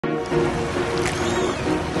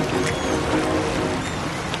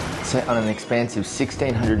Set on an expansive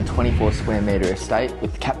 1,624 square metre estate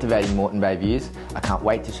with captivating Moreton Bay views. I can't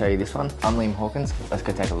wait to show you this one. I'm Liam Hawkins, let's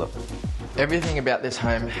go take a look. Everything about this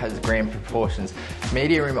home has grand proportions.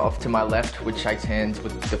 Media room off to my left, which shakes hands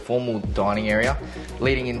with the formal dining area,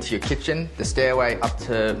 leading into your kitchen, the stairway up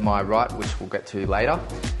to my right, which we'll get to later.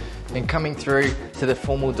 And coming through to the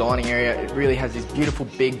formal dining area, it really has these beautiful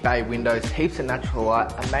big bay windows, heaps of natural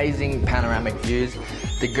light, amazing panoramic views.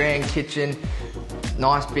 The grand kitchen,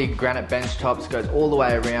 nice big granite bench tops, goes all the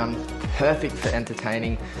way around, perfect for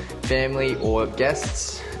entertaining family or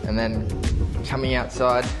guests. And then coming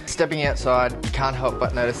outside, stepping outside, you can't help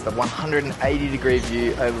but notice the 180-degree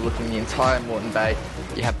view overlooking the entire Moreton Bay.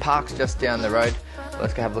 You have parks just down the road.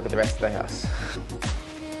 Let's go have a look at the rest of the house.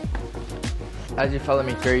 As you follow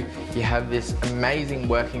me through, you have this amazing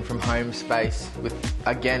working from home space with,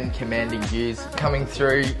 again, commanding views. Coming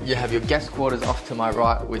through, you have your guest quarters off to my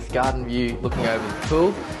right with garden view looking over the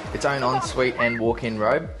pool, its own ensuite and walk-in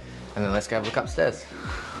robe. And then let's go have a look upstairs.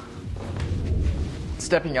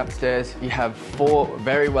 Stepping upstairs, you have 4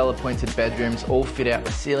 very well-appointed bedrooms, all fit out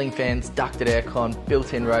with ceiling fans, ducted aircon,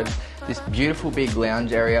 built-in robes, this beautiful big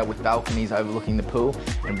lounge area with balconies overlooking the pool,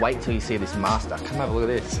 and wait till you see this master. Come have a look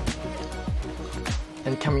at this.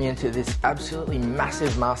 And coming into this absolutely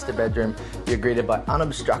massive master bedroom, you're greeted by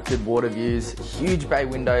unobstructed water views, huge bay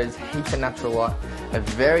windows, heaps of natural light, a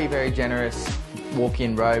very, very generous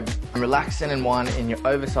walk-in robe, and relax and unwind in your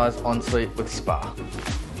oversized ensuite with spa.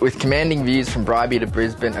 With commanding views from Bribie to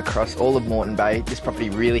Brisbane across all of Moreton Bay, this property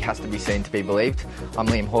really has to be seen to be believed. I'm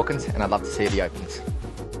Liam Hawkins and I'd love to see the opens.